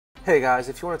Hey guys,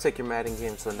 if you want to take your Madden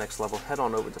game to the next level, head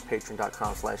on over to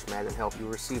patreon.com/MaddenHelp. You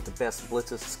will receive the best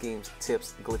blitzes, schemes,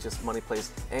 tips, glitches, money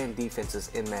plays, and defenses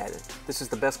in Madden. This is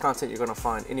the best content you're going to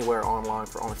find anywhere online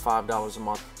for only $5 a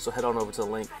month, so head on over to the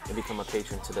link and become a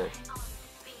patron today.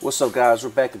 What's up guys, we're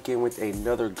back again with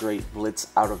another great blitz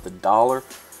out of the dollar.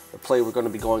 The play we're going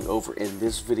to be going over in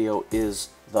this video is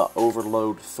the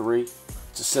Overload 3.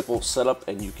 It's a simple setup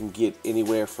and you can get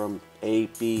anywhere from A,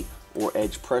 B, or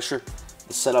edge pressure.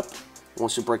 The setup,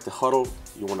 once you break the huddle,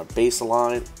 you want to base a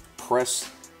line,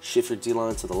 press, shift your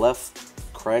D-line to the left,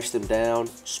 crash them down,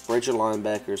 spread your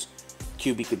linebackers,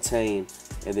 QB contain,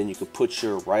 and then you can put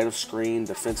your right of screen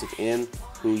defensive end,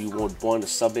 who you would want to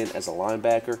sub in as a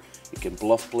linebacker. You can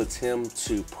bluff blitz him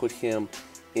to put him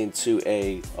into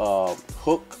a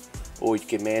hook, or you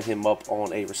can man him up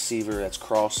on a receiver that's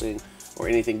crossing, or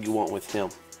anything you want with him.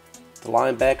 The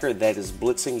linebacker that is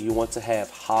blitzing, you want to have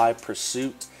high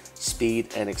pursuit,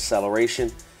 speed, and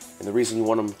acceleration. And the reason you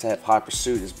want him to have high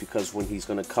pursuit is because when he's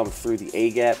going to come through the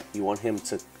A gap, you want him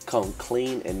to come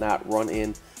clean and not run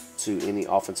into any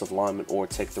offensive lineman or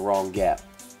take the wrong gap.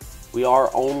 We are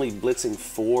only blitzing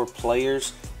 4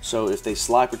 players, so if they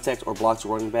slide protect or block the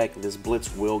running back, this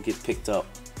blitz will get picked up.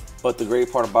 But the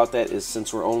great part about that is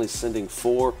since we're only sending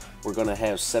 4, we're going to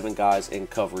have 7 guys in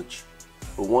coverage.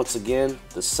 But once again,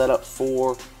 the setup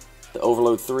for the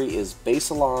Overload 3 is base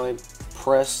a line,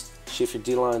 press, shift your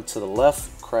D-line to the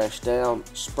left, crash down,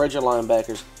 spread your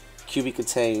linebackers, QB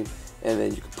contain, and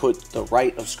then you can put the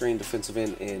right of screen defensive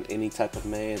end in any type of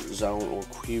man, zone, or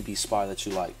QB spy that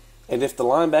you like. And if the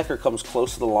linebacker comes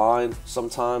close to the line,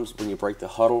 sometimes when you break the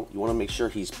huddle, you want to make sure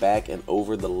he's back and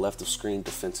over the left of screen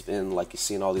defensive end like you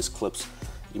see in all these clips.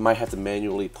 You might have to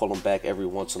manually pull him back every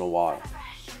once in a while.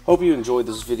 Hope you enjoyed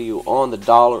this video on the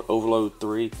dollar Overload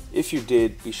 3. If you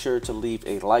did, be sure to leave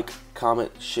a like,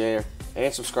 comment, share,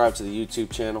 and subscribe to the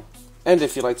YouTube channel. And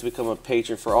if you'd like to become a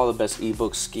patron for all the best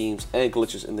ebooks, schemes, and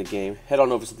glitches in the game, head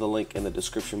on over to the link in the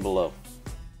description below.